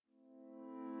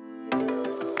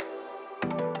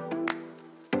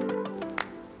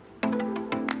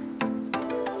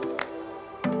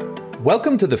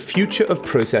Welcome to the Future of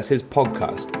Processes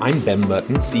podcast. I'm Ben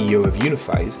Merton, CEO of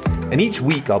Unifies, and each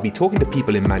week I'll be talking to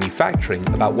people in manufacturing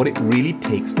about what it really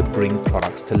takes to bring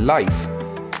products to life.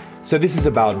 So this is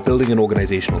about building an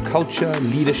organizational culture,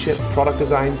 leadership, product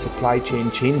design, supply chain,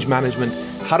 change management,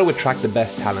 how to attract the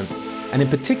best talent, and in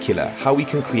particular, how we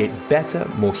can create better,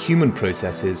 more human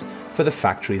processes for the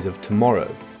factories of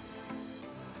tomorrow.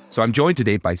 So I'm joined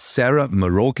today by Sarah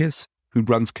Mauragis, who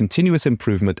runs continuous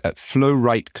improvement at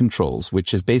Flow-Right Controls,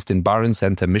 which is based in Barron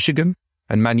Center, Michigan,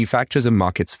 and manufactures and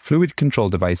markets fluid control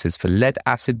devices for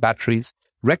lead-acid batteries,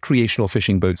 recreational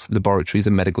fishing boats, laboratories,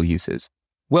 and medical uses.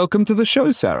 Welcome to the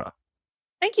show, Sarah.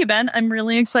 Thank you, Ben. I'm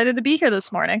really excited to be here this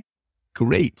morning.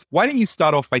 Great. Why don't you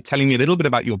start off by telling me a little bit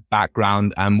about your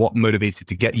background and what motivated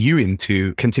to get you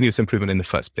into continuous improvement in the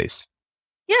first place?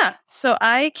 Yeah, so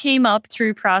I came up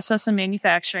through process and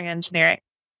manufacturing engineering.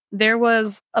 There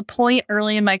was a point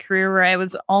early in my career where I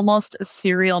was almost a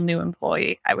serial new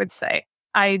employee, I would say.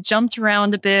 I jumped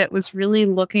around a bit, was really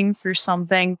looking for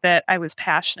something that I was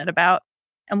passionate about.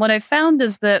 And what I found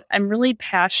is that I'm really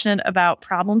passionate about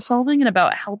problem solving and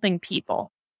about helping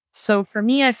people. So for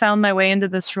me, I found my way into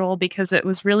this role because it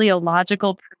was really a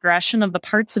logical progression of the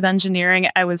parts of engineering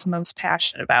I was most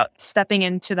passionate about, stepping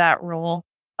into that role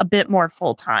a bit more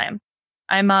full time.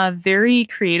 I'm a very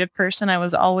creative person. I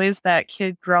was always that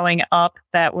kid growing up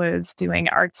that was doing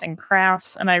arts and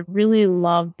crafts, and I really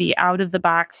love the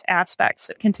out-of-the-box aspects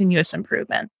of continuous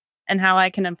improvement and how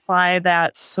I can apply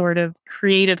that sort of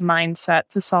creative mindset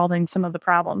to solving some of the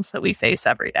problems that we face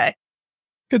every day.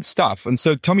 Good stuff. And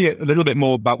so tell me a little bit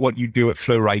more about what you do at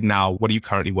Flow right now. What do you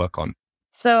currently work on?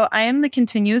 So I am the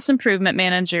continuous improvement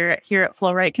manager here at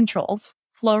Flow-Right Controls.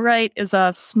 Flow-Right is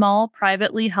a small,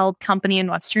 privately held company in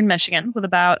Western Michigan with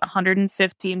about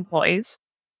 150 employees.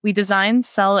 We design,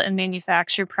 sell, and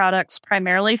manufacture products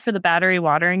primarily for the battery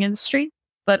watering industry,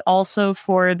 but also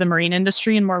for the marine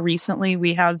industry. And more recently,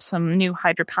 we have some new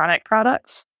hydroponic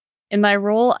products. In my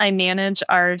role, I manage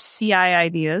our CI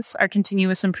ideas, our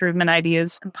continuous improvement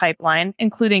ideas and pipeline,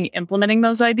 including implementing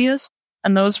those ideas.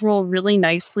 And those roll really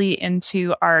nicely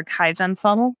into our Kaizen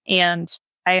funnel. And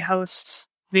I host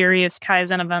various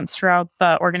Kaizen events throughout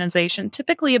the organization,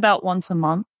 typically about once a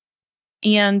month.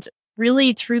 And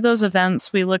really through those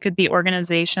events, we look at the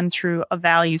organization through a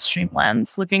value stream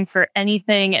lens, looking for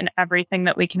anything and everything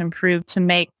that we can improve to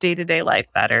make day-to-day life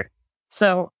better.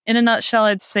 So in a nutshell,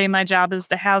 I'd say my job is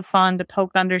to have fun, to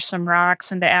poke under some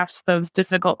rocks, and to ask those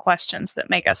difficult questions that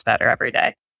make us better every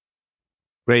day.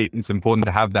 Great. It's important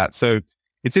to have that. So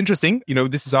it's interesting.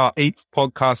 This is our 8th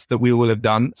podcast that we will have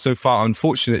done so far.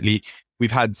 Unfortunately, we've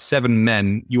had 7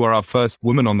 men. You are our first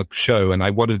woman on the show. And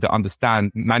I wanted to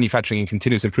understand manufacturing and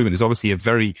continuous improvement is obviously a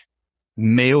very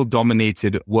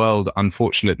male-dominated world,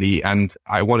 unfortunately. And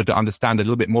I wanted to understand a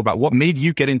little bit more about what made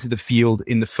you get into the field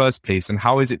in the first place and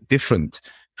how is it different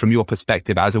from your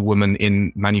perspective as a woman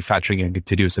in manufacturing and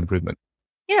continuous improvement?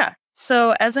 Yeah.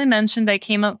 So as I mentioned, I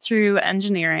came up through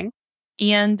engineering,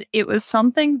 and it was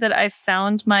something that I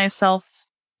found myself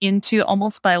into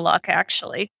almost by luck,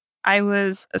 actually. I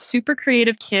was a super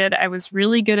creative kid. I was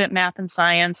really good at math and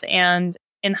science. And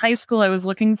in high school, I was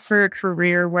looking for a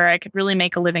career where I could really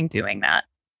make a living doing that.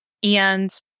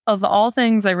 And of all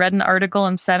things, I read an article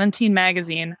in 17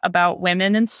 magazine about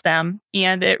women in STEM.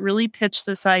 And it really pitched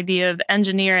this idea of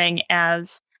engineering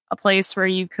as a place where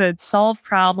you could solve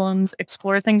problems,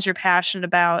 explore things you're passionate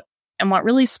about. And what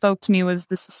really spoke to me was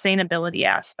the sustainability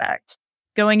aspect.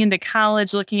 Going into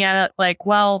college, looking at it like,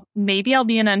 well, maybe I'll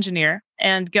be an engineer.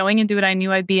 And going into it, I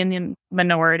knew I'd be in the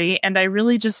minority. And I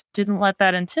really just didn't let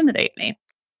that intimidate me.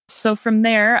 So from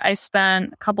there, I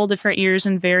spent a couple different years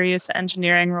in various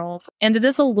engineering roles. And it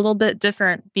is a little bit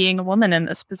different being a woman in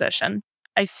this position.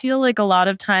 I feel like a lot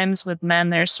of times with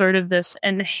men, there's sort of this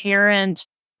inherent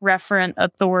referent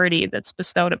authority that's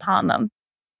bestowed upon them.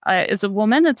 As a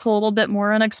woman, it's a little bit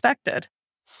more unexpected.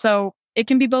 So it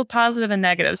can be both positive and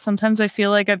negative. Sometimes I feel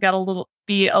like I've got to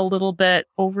be a little bit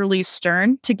overly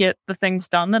stern to get the things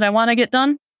done that I want to get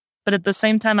done. But at the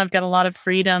same time, I've got a lot of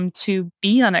freedom to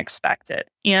be unexpected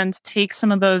and take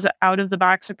some of those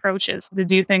out-of-the-box approaches to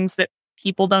do things that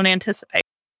people don't anticipate.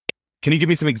 Can you give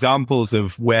me some examples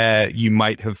of where you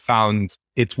might have found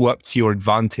it's worked to your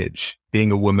advantage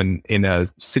being a woman in a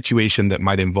situation that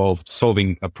might involve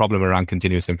solving a problem around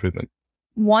continuous improvement?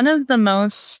 One of the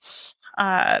most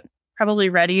probably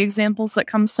ready examples that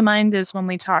comes to mind is when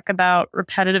we talk about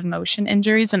repetitive motion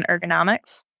injuries and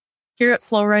ergonomics. Here at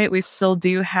Flow-Right, we still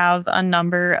do have a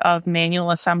number of manual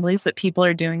assemblies that people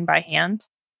are doing by hand.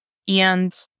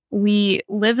 And we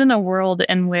live in a world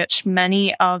in which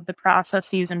many of the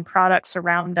processes and products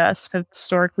around us have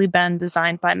historically been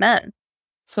designed by men.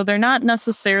 So they're not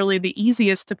necessarily the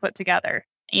easiest to put together.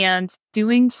 And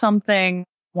doing something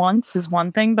once is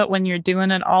one thing, but when you're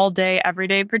doing it all day, every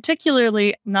day,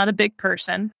 particularly not a big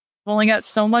person, I've only got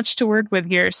so much to work with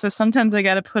here. So sometimes I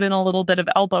got to put in a little bit of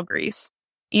elbow grease.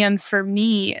 And for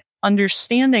me,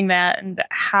 understanding that and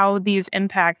how these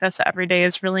impact us every day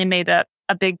has really made a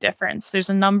big difference. There's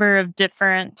a number of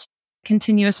different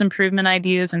continuous improvement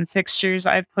ideas and fixtures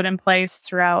I've put in place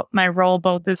throughout my role,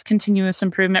 both as continuous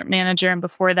improvement manager and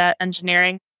before that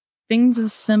engineering. Things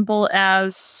as simple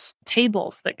as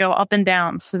tables that go up and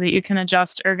down so that you can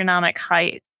adjust ergonomic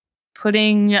height,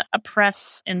 putting a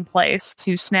press in place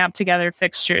to snap together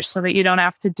fixtures so that you don't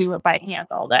have to do it by hand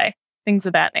all day, things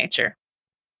of that nature.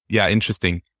 Yeah,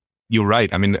 interesting. You're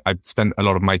right. I mean, I've spent a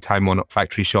lot of my time on a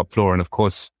factory shop floor. And of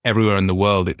course, everywhere in the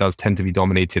world, it does tend to be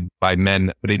dominated by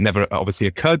men. But it never obviously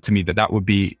occurred to me that that would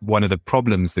be one of the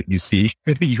problems that you see,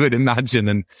 you would imagine.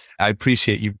 And I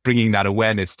appreciate you bringing that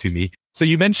awareness to me. So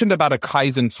you mentioned about a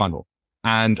Kaizen funnel.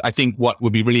 And I think what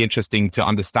would be really interesting to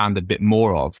understand a bit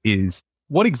more of is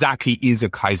what exactly is a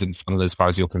Kaizen funnel as far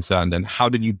as you're concerned? And how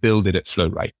did you build it at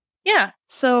FlowRight? Yeah.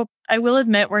 So I will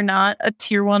admit we're not a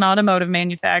tier one automotive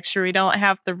manufacturer. We don't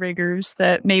have the rigors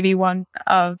that maybe one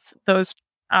of those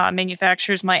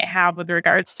manufacturers might have with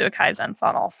regards to a Kaizen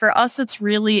funnel. For us, it's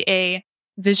really a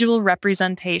visual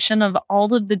representation of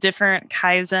all of the different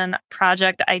Kaizen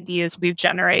project ideas we've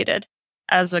generated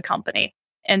as a company.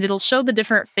 And it'll show the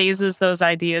different phases those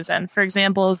ideas in. For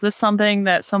example, is this something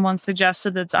that someone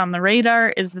suggested that's on the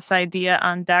radar? Is this idea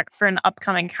on deck for an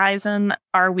upcoming Kaizen?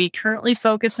 Are we currently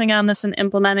focusing on this and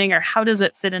implementing, or how does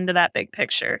it fit into that big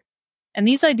picture? And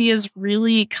these ideas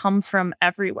really come from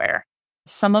everywhere.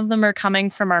 Some of them are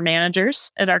coming from our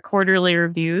managers at our quarterly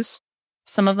reviews.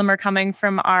 Some of them are coming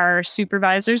from our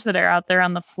supervisors that are out there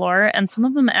on the floor. And some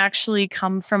of them actually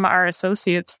come from our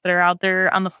associates that are out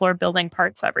there on the floor building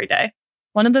parts every day.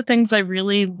 One of the things I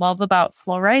really love about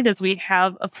FlowRight is we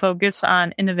have a focus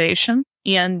on innovation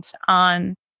and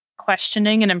on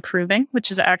questioning and improving,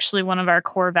 which is actually one of our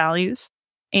core values.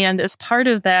 And as part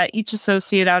of that, each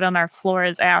associate out on our floor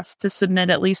is asked to submit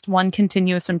at least one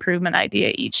continuous improvement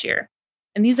idea each year.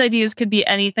 And these ideas could be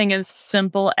anything as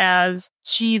simple as,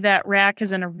 gee, that rack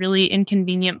is in a really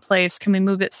inconvenient place. Can we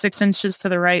move it 6 inches to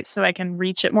the right so I can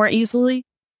reach it more easily?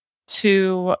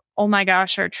 To, oh my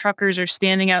gosh, our truckers are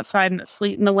standing outside in the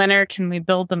sleet in the winter. Can we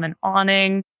build them an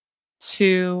awning?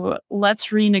 To, let's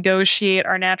renegotiate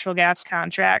our natural gas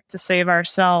contract to save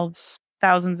ourselves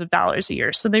thousands of dollars a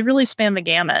year. So they really span the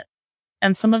gamut.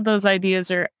 And some of those ideas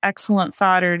are excellent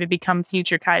fodder to become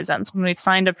future Kaizens when we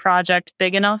find a project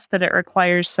big enough that it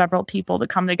requires several people to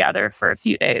come together for a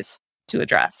few days to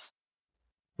address.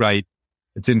 Right.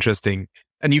 It's interesting.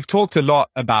 And you've talked a lot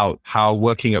about how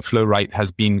working at FlowRight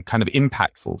has been kind of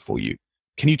impactful for you.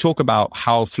 Can you talk about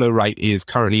how FlowRight is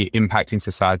currently impacting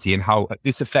society and how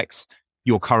this affects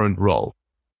your current role?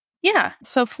 Yeah.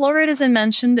 So FlowRight, as I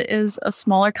mentioned, is a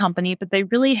smaller company, but they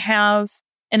really have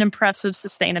an impressive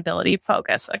sustainability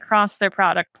focus across their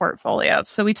product portfolio.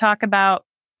 So we talk about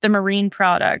the marine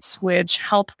products, which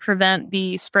help prevent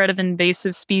the spread of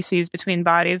invasive species between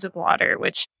bodies of water,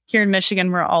 which here in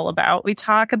Michigan, we're all about. We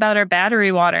talk about our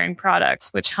battery watering products,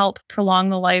 which help prolong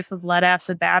the life of lead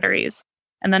acid batteries.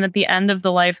 And then at the end of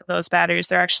the life of those batteries,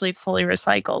 they're actually fully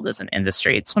recycled as an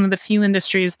industry. It's one of the few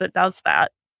industries that does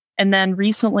that. And then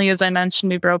recently, as I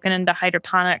mentioned, we've broken into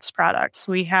hydroponics products.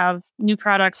 We have new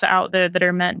products out there that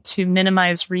are meant to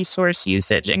minimize resource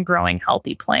usage in growing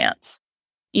healthy plants.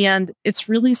 And it's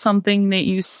really something that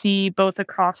you see both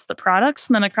across the products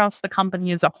and then across the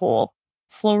company as a whole.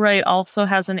 FlowRight also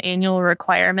has an annual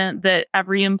requirement that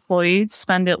every employee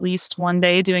spend at least one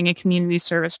day doing a community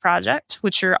service project,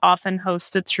 which are often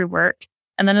hosted through work.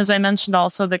 And then, as I mentioned,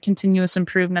 also the continuous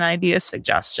improvement idea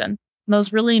suggestion. And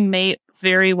those really mate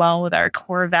very well with our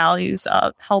core values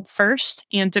of help first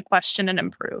and to question and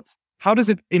improve. How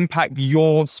does it impact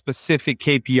your specific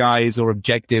KPIs or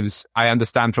objectives? I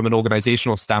understand from an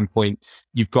organizational standpoint,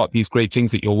 you've got these great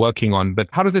things that you're working on, but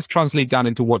how does this translate down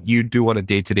into what you do on a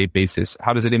day-to-day basis?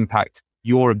 How does it impact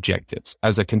your objectives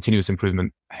as a continuous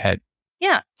improvement head?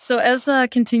 Yeah. So as a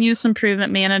continuous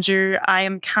improvement manager, I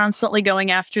am constantly going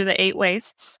after the 8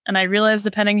 wastes. And I realize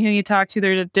depending who you talk to,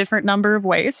 there's a different number of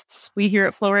wastes. We here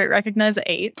at FlowRight recognize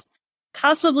 8.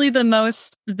 Possibly the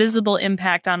most visible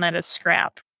impact on that is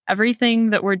scrap.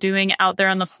 Everything that we're doing out there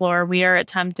on the floor, we are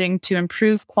attempting to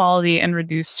improve quality and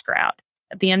reduce scrap.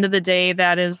 At the end of the day,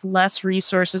 that is less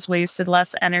resources wasted,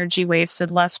 less energy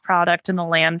wasted, less product in the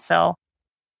landfill.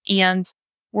 And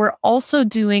we're also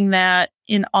doing that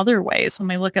in other ways when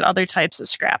we look at other types of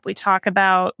scrap. We talk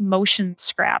about motion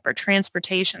scrap or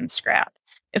transportation scrap.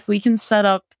 If we can set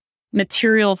up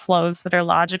material flows that are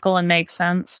logical and make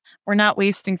sense, we're not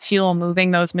wasting fuel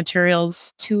moving those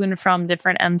materials to and from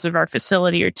different ends of our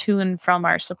facility or to and from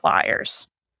our suppliers.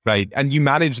 Right. And you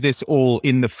manage this all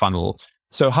in the funnel.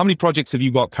 So how many projects have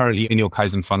you got currently in your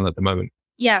Kaizen funnel at the moment?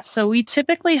 Yeah, so we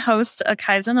typically host a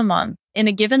Kaizen a month. In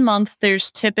a given month,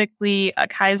 there's typically a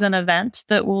Kaizen event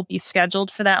that will be scheduled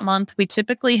for that month. We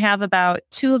typically have about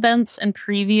 2 events in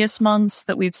previous months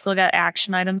that we've still got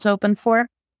action items open for.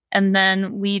 And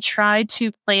then we try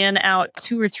to plan out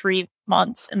 2 or 3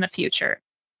 months in the future.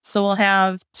 So we'll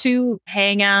have 2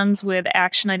 hang-ons with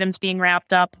action items being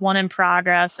wrapped up, 1 in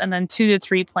progress, and then 2 to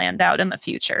 3 planned out in the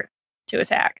future to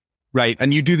attack. Right.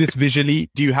 And you do this visually.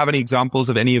 Do you have any examples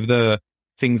of any of the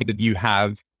things that you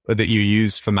have or that you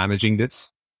use for managing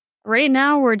this? Right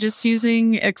now, we're just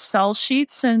using Excel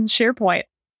sheets and SharePoint,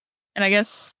 and I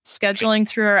guess scheduling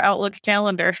through our Outlook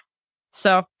calendar.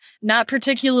 So not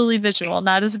particularly visual,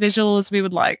 not as visual as we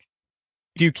would like.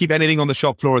 Do you keep anything on the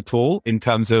shop floor at all in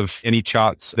terms of any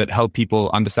charts that help people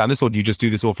understand this, or do you just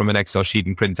do this all from an Excel sheet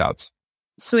and printouts?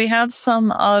 So we have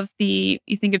some of you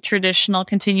think of traditional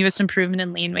continuous improvement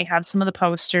in lean. We have some of the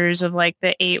posters of like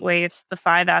the 8 ways, the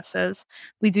 5 S's.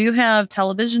 We do have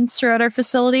televisions throughout our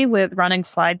facility with running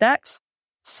slide decks.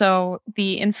 So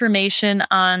the information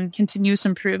on continuous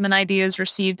improvement ideas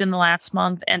received in the last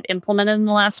month and implemented in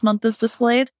the last month is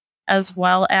displayed, as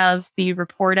well as the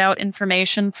report out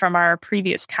information from our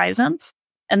previous Kaizens.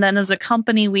 And then as a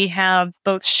company, we have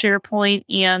both SharePoint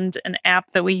and an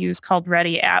app that we use called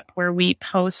Ready App, where we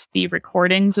post the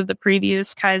recordings of the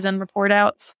previous Kaizen report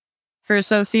outs for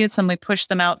associates, and we push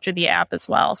them out through the app as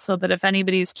well. So that if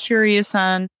anybody's curious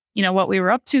on, what we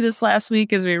were up to this last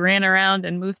week as we ran around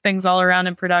and moved things all around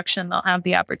in production, they'll have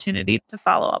the opportunity to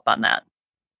follow up on that.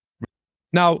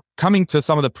 Now, coming to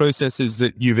some of the processes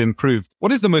that you've improved,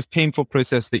 what is the most painful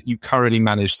process that you currently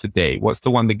manage today? What's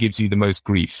the one that gives you the most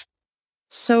grief?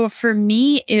 So for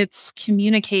me, it's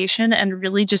communication and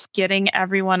really just getting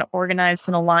everyone organized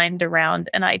and aligned around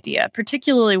an idea,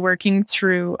 particularly working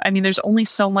through, there's only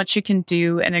so much you can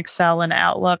do in Excel and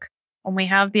Outlook. When we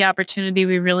have the opportunity,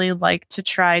 we really like to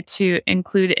try to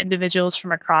include individuals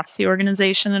from across the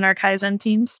organization in our Kaizen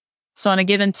teams. So on a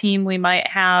given team, we might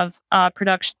have a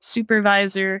production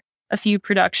supervisor, a few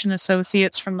production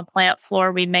associates from the plant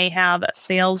floor. We may have a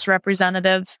sales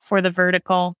representative for the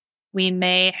vertical. We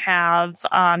may have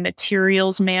a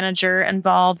materials manager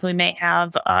involved. We may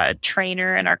have a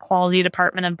trainer in our quality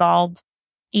department involved.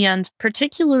 And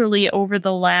particularly over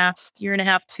the last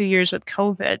 1.5 to 2 years with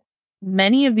COVID,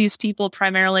 many of these people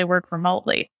primarily work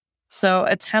remotely. So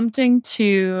attempting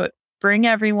to bring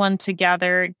everyone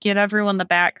together, get everyone the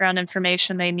background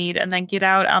information they need, and then get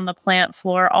out on the plant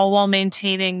floor, all while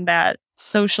maintaining that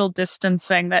social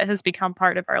distancing that has become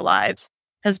part of our lives,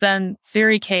 has been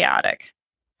very chaotic.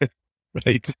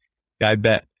 Right. Yeah, I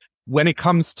bet. When it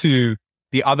comes to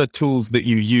the other tools that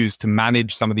you use to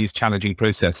manage some of these challenging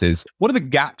processes, what are the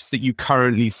gaps that you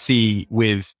currently see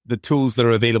with the tools that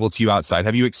are available to you outside?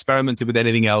 Have you experimented with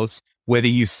anything else? Whether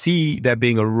you see there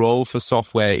being a role for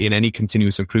software in any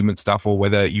continuous improvement stuff, or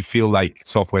whether you feel like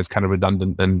software is kind of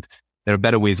redundant and there are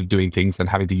better ways of doing things than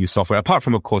having to use software, apart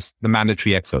from, of course, the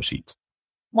mandatory Excel sheets.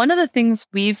 One of the things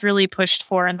we've really pushed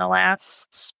for in the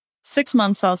last 6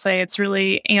 months, I'll say it's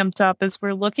really amped up, is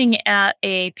we're looking at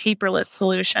a paperless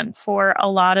solution for a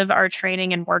lot of our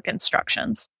training and work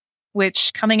instructions,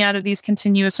 which coming out of these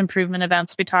continuous improvement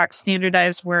events, we talk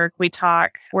standardized work, we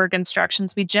talk work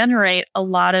instructions, we generate a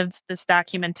lot of this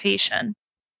documentation.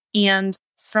 And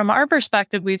from our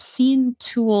perspective, we've seen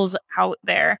tools out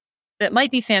there that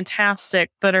might be fantastic,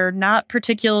 but are not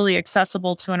particularly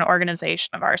accessible to an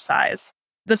organization of our size.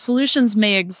 The solutions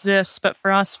may exist, but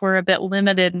for us, we're a bit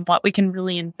limited in what we can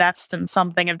really invest in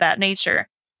something of that nature.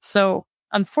 So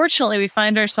unfortunately, we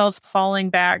find ourselves falling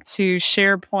back to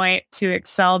SharePoint, to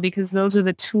Excel, because those are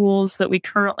the tools that we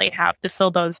currently have to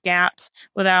fill those gaps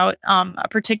without a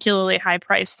particularly high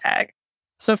price tag.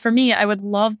 So for me, I would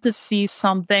love to see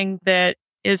something that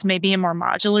is maybe a more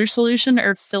modular solution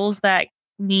or fills that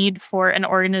need for an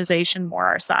organization more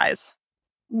our size.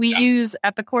 We use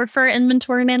Epicor for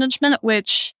inventory management,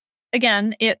 which,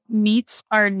 again, it meets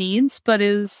our needs, but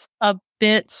is a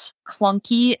bit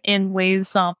clunky in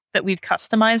ways that we've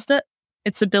customized it.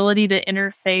 Its ability to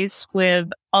interface with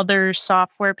other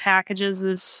software packages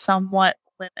is somewhat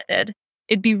limited.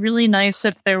 It'd be really nice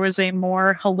if there was a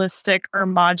more holistic or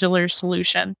modular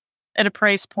solution at a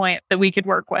price point that we could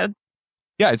work with.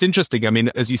 Yeah, it's interesting. I mean,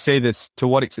 as you say this, to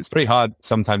what extent, it's very hard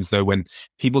sometimes, though, when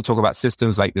people talk about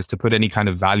systems like this to put any kind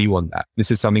of value on that. This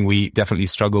is something we definitely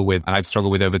struggle with, and I've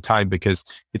struggled with over time, because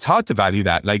it's hard to value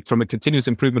that. Like, from a continuous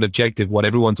improvement objective, what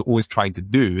everyone's always trying to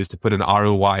do is to put an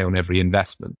ROI on every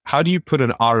investment. How do you put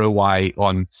an ROI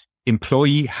on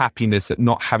employee happiness at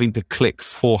not having to click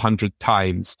 400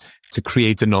 times to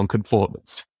create a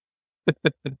non-conformance?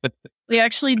 We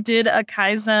actually did a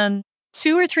Kaizen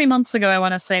 2 or 3 months ago, I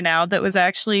want to say now, that was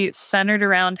actually centered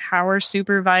around how our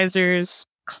supervisors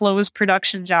close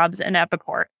production jobs in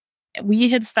Epicor. We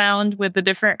had found with the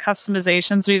different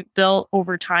customizations we've built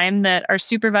over time that our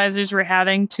supervisors were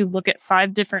having to look at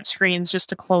 5 different screens just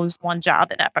to close one job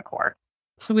in Epicor.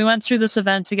 So we went through this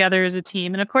event together as a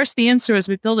team. And of course, the answer was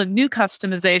we build a new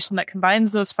customization that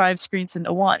combines those 5 screens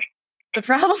into one. The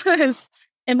problem is,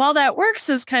 and while that works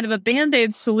as kind of a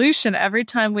Band-Aid solution, every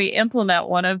time we implement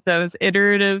one of those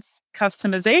iterative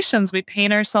customizations, we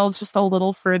paint ourselves just a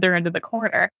little further into the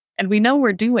corner. And we know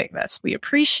we're doing this. We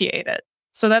appreciate it.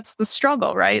 So that's the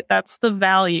struggle, right? That's the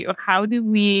value. How do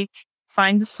we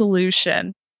find a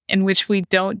solution in which we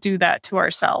don't do that to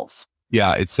ourselves?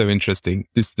 Yeah, it's so interesting.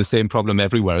 It's the same problem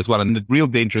everywhere as well. And the real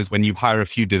danger is when you hire a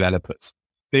few developers.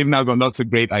 They've now got lots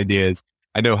of great ideas.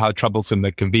 I know how troublesome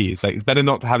that can be. It's like, it's better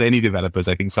not to have any developers,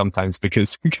 I think, sometimes,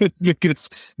 because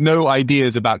no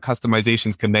ideas about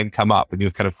customizations can then come up and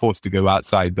you're kind of forced to go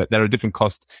outside. But there are different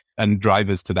costs and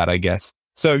drivers to that, I guess.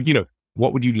 So,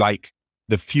 what would you like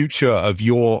the future of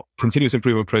your continuous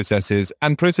improvement processes?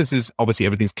 And processes, obviously,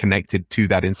 everything's connected to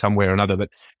that in some way or another. But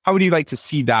how would you like to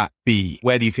see that be?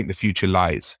 Where do you think the future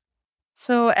lies?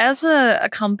 So as a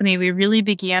company, we really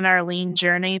began our lean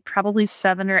journey probably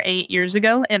 7 or 8 years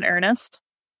ago in earnest.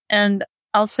 And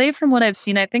I'll say from what I've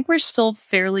seen, I think we're still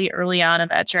fairly early on in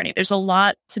that journey. There's a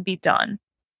lot to be done.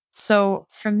 So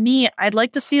for me, I'd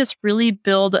like to see us really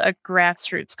build a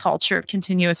grassroots culture of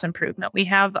continuous improvement. We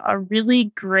have a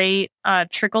really great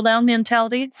trickle-down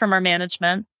mentality from our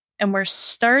management, and we're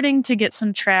starting to get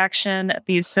some traction at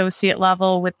the associate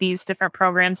level with these different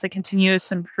programs, the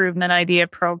continuous improvement idea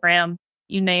program,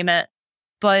 you name it.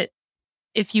 But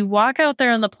if you walk out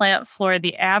there on the plant floor,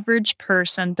 the average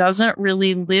person doesn't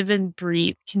really live and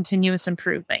breathe continuous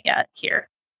improvement yet here.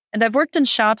 And I've worked in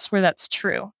shops where that's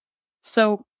true.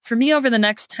 So for me, over the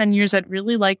next 10 years, I'd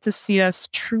really like to see us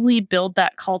truly build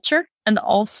that culture and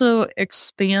also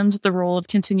expand the role of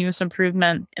continuous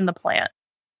improvement in the plant.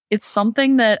 It's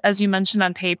something that, as you mentioned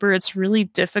on paper, it's really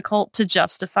difficult to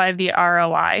justify the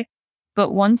ROI.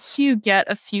 But once you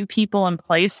get a few people in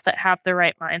place that have the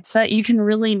right mindset, you can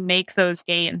really make those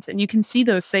gains and you can see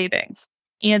those savings.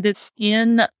 And it's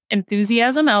in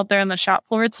enthusiasm out there on the shop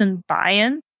floor. It's in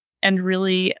buy-in and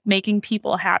really making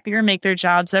people happier, make their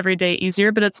jobs every day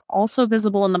easier. But it's also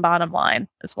visible in the bottom line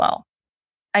as well.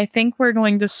 I think we're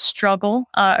going to struggle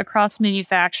across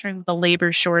manufacturing with the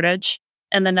labor shortage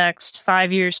in the next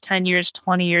 5 years, 10 years,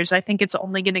 20 years. I think it's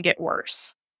only going to get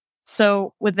worse.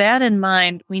 So with that in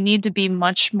mind, we need to be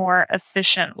much more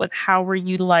efficient with how we're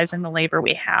utilizing the labor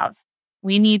we have.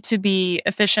 We need to be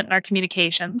efficient in our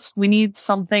communications. We need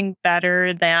something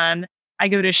better than I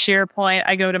go to SharePoint,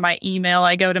 I go to my email,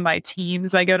 I go to my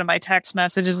Teams, I go to my text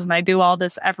messages, and I do all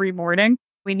this every morning.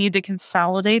 We need to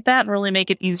consolidate that and really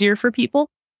make it easier for people.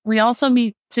 We also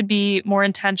need to be more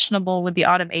intentional with the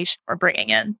automation we're bringing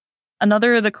in.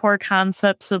 Another of the core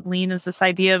concepts of lean is this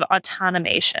idea of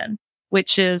automation,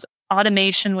 which is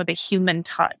automation with a human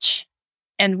touch.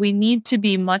 And we need to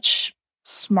be much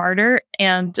smarter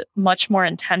and much more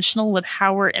intentional with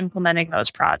how we're implementing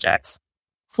those projects.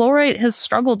 Flowrite has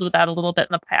struggled with that a little bit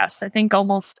in the past. I think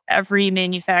almost every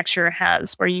manufacturer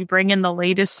has, where you bring in the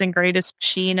latest and greatest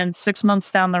machine and 6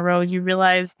 months down the road, you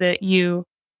realize that you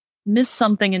missed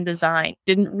something in design,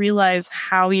 didn't realize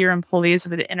how your employees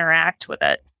would interact with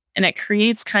it. And it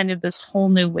creates kind of this whole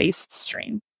new waste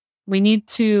stream. We need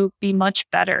to be much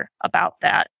better about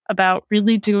that, about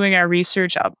really doing our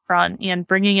research up front and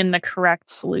bringing in the correct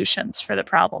solutions for the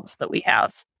problems that we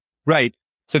have. Right.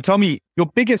 So tell me your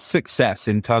biggest success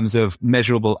in terms of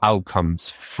measurable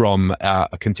outcomes from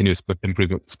a continuous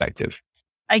improvement perspective.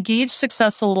 I gauge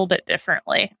success a little bit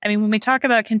differently. I mean, when we talk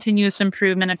about continuous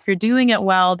improvement, if you're doing it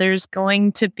well, there's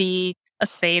going to be a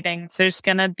savings. There's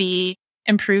going to be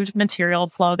improved material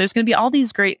flow. There's going to be all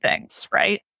these great things,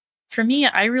 right? For me,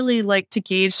 I really like to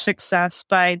gauge success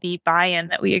by the buy-in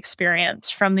that we experience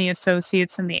from the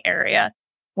associates in the area.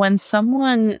 When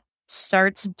someone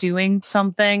starts doing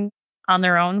something on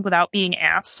their own without being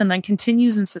asked and then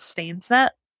continues and sustains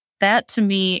that, that to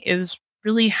me is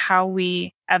really how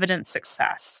we evidence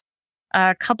success.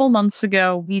 A couple months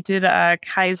ago, we did a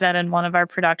Kaizen in one of our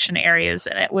production areas,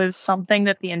 and it was something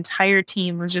that the entire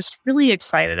team was just really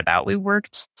excited about. We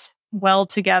worked well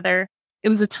together. It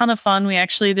was a ton of fun. We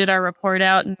actually did our report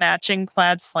out in matching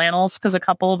plaid flannels because a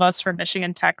couple of us were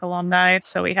Michigan Tech alumni,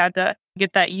 so we had to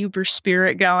get that Uber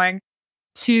spirit going.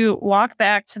 To walk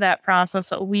back to that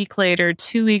process a week later,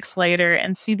 2 weeks later,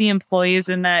 and see the employees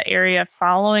in that area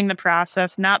following the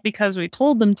process, not because we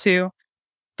told them to,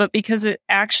 but because it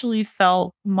actually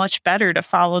felt much better to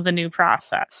follow the new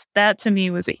process. That to me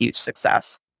was a huge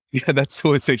success. Yeah, that's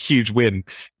always a huge win.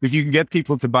 If you can get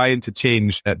people to buy into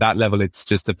change at that level, it's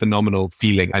just a phenomenal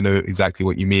feeling. I know exactly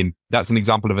what you mean. That's an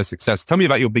example of a success. Tell me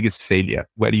about your biggest failure.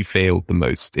 Where do you fail the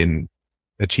most in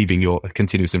achieving your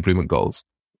continuous improvement goals?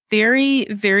 Very,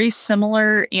 very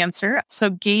similar answer. So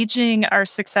gauging our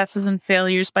successes and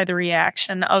failures by the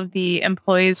reaction of the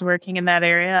employees working in that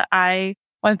area, I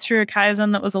went through a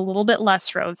Kaizen that was a little bit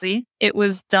less rosy. It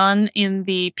was done in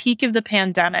the peak of the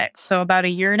pandemic, so about a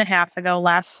year and a half ago,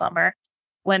 last summer,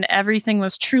 when everything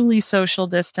was truly social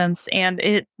distance, and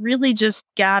it really just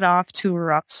got off to a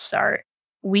rough start.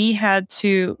 We had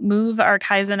to move our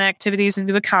Kaizen activities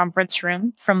into a conference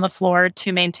room from the floor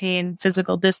to maintain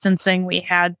physical distancing. We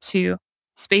had to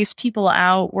space people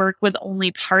out, work with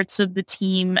only parts of the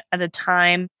team at a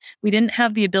time. We didn't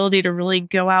have the ability to really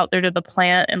go out there to the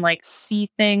plant and see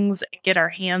things, get our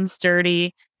hands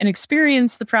dirty, and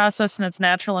experience the process in its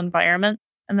natural environment.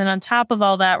 And then on top of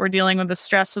all that, we're dealing with the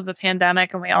stress of the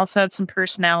pandemic, and we also had some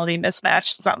personality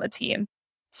mismatches on the team.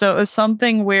 So it was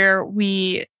something where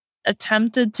we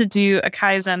attempted to do a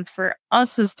Kaizen. For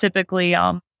us is typically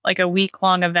like a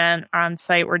week-long event on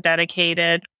site. We're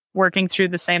dedicated, working through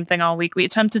the same thing all week. We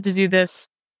attempted to do this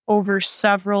over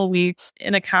several weeks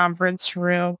in a conference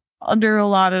room under a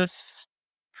lot of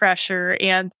pressure.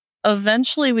 And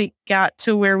eventually we got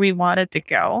to where we wanted to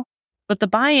go. But the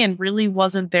buy-in really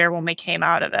wasn't there when we came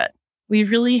out of it. We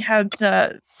really had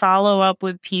to follow up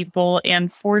with people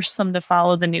and force them to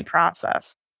follow the new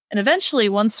process. And eventually,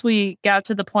 once we got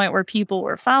to the point where people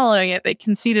were following it, they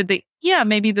conceded that, yeah,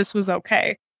 maybe this was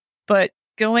okay. But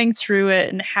going through it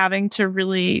and having to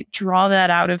really draw that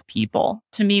out of people,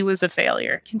 to me, was a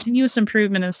failure. Continuous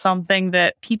improvement is something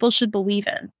that people should believe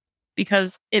in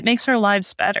because it makes our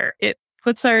lives better. It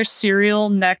puts our cereal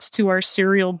next to our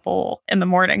cereal bowl in the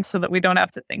morning so that we don't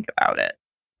have to think about it.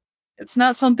 It's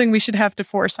not something we should have to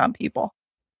force on people.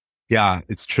 Yeah,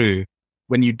 it's true.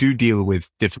 When you do deal with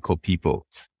difficult people,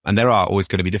 and there are always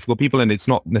going to be difficult people, and it's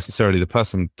not necessarily the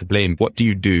person to blame, what do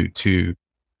you do to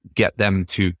get them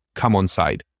to come on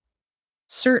side?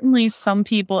 Certainly some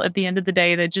people at the end of the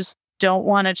day, they just don't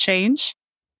want to change,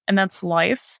 and that's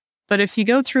life. But if you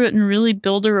go through it and really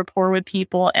build a rapport with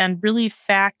people and really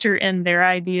factor in their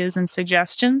ideas and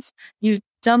suggestions, you've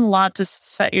done a lot to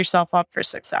set yourself up for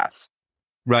success.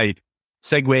 Right.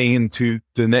 Segueing into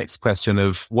the next question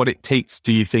of what it takes,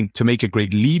 do you think, to make a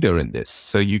great leader in this?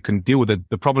 So you can deal with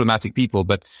the problematic people,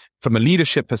 but from a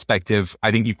leadership perspective,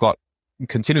 I think you've got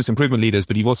continuous improvement leaders,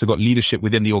 but you've also got leadership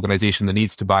within the organization that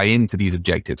needs to buy into these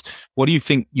objectives. What do you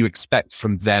think you expect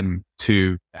from them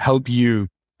to help you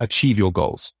achieve your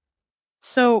goals?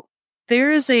 So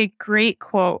there is a great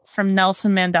quote from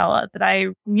Nelson Mandela that I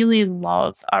really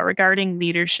love regarding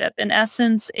leadership. In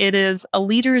essence, it is, a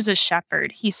leader is a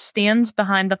shepherd. He stands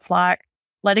behind the flock,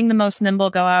 letting the most nimble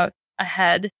go out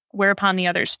ahead, whereupon the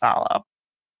others follow.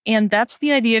 And that's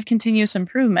the idea of continuous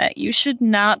improvement. You should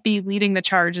not be leading the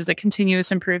charge as a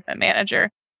continuous improvement manager.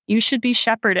 You should be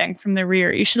shepherding from the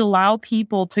rear. You should allow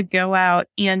people to go out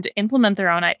and implement their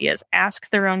own ideas,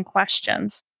 ask their own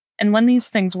questions. And when these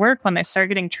things work, when they start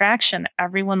getting traction,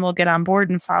 everyone will get on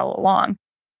board and follow along.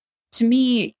 To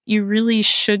me, you really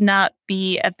should not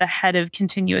be at the head of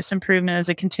continuous improvement as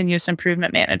a continuous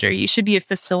improvement manager. You should be a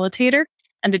facilitator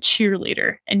and a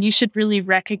cheerleader. And you should really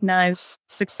recognize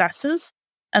successes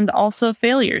and also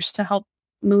failures to help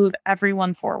move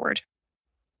everyone forward.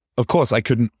 Of course, I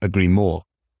couldn't agree more.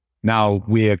 Now,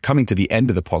 we're coming to the end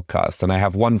of the podcast, and I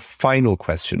have one final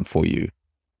question for you.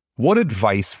 What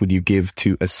advice would you give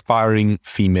to aspiring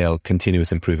female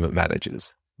continuous improvement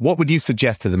managers? What would you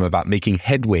suggest to them about making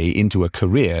headway into a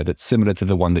career that's similar to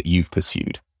the one that you've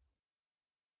pursued?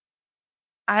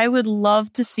 I would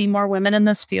love to see more women in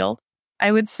this field.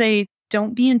 I would say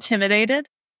don't be intimidated.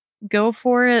 Go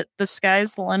for it. The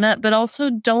sky's the limit, but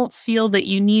also don't feel that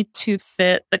you need to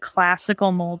fit the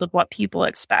classical mold of what people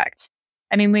expect.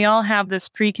 I mean, we all have this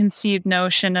preconceived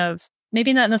notion of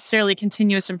maybe not necessarily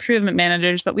continuous improvement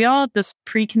managers, but we all have this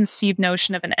preconceived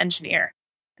notion of an engineer.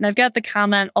 And I've got the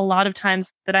comment a lot of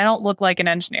times that I don't look like an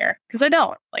engineer, because I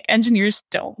don't. Like, engineers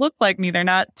don't look like me. They're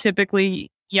not typically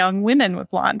young women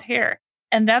with blonde hair.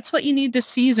 And that's what you need to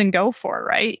seize and go for,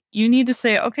 right? You need to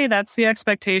say, okay, that's the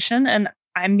expectation, and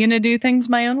I'm going to do things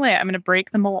my own way. I'm going to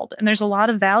break the mold. And there's a lot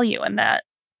of value in that.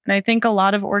 And I think a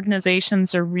lot of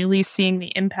organizations are really seeing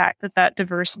the impact that that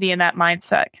diversity and that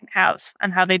mindset can have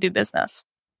on how they do business.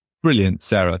 Brilliant,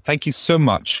 Sarah. Thank you so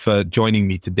much for joining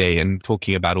me today and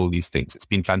talking about all these things. It's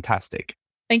been fantastic.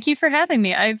 Thank you for having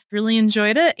me. I've really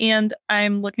enjoyed it, and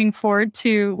I'm looking forward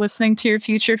to listening to your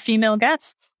future female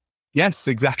guests. Yes,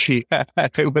 exactly.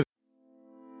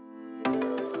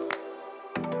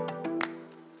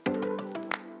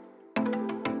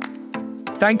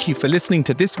 Thank you for listening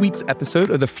to this week's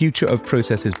episode of the Future of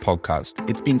Processes podcast.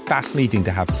 It's been fascinating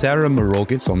to have Sarah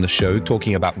Mauragis on the show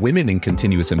talking about women in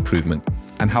continuous improvement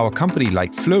and how a company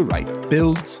like FlowRight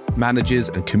builds, manages,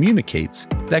 and communicates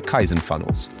their Kaizen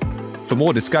funnels. For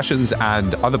more discussions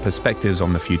and other perspectives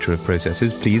on the future of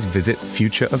processes, please visit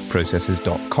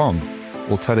futureofprocesses.com.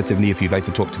 Alternatively, if you'd like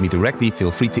to talk to me directly, feel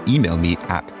free to email me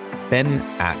at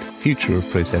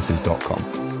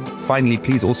ben@futureofprocesses.com. Finally,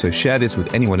 please also share this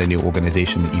with anyone in your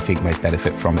organization that you think might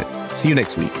benefit from it. See you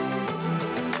next week.